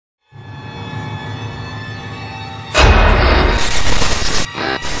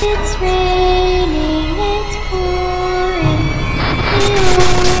It's raining, it's pouring. The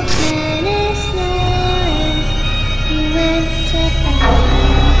old man is snoring. He went to bed,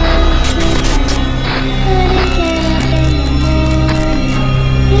 couldn't get up in the morning.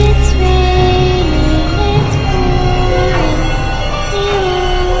 It's raining, it's pouring. The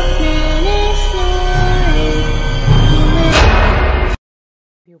old man is snoring.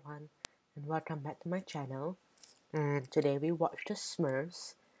 Everyone, and welcome back to my channel. And today we watched the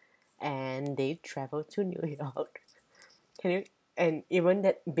Smurfs, and they travel to New York. And even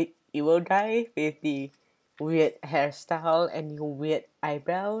that big evil guy with the weird hairstyle and the weird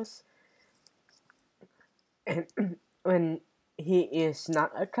eyebrows, and when he is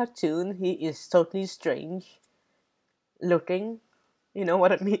not a cartoon, he is totally strange looking. You know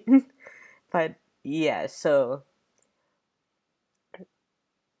what I mean? But yeah, so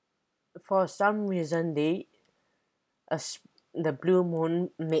for some reason the blue moon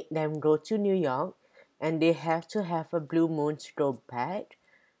made them go to New York, and they have to have a blue moon to go back,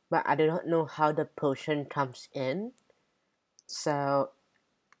 but I do not know how the potion comes in. So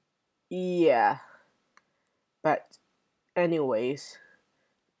yeah, but anyways,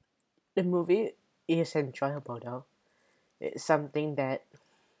 the movie is enjoyable though. It's something that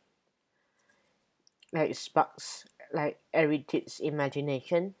like sparks like every kid's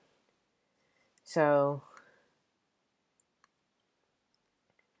imagination. So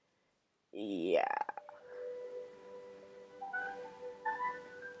yeah.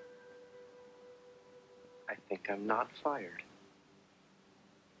 I think I'm not fired.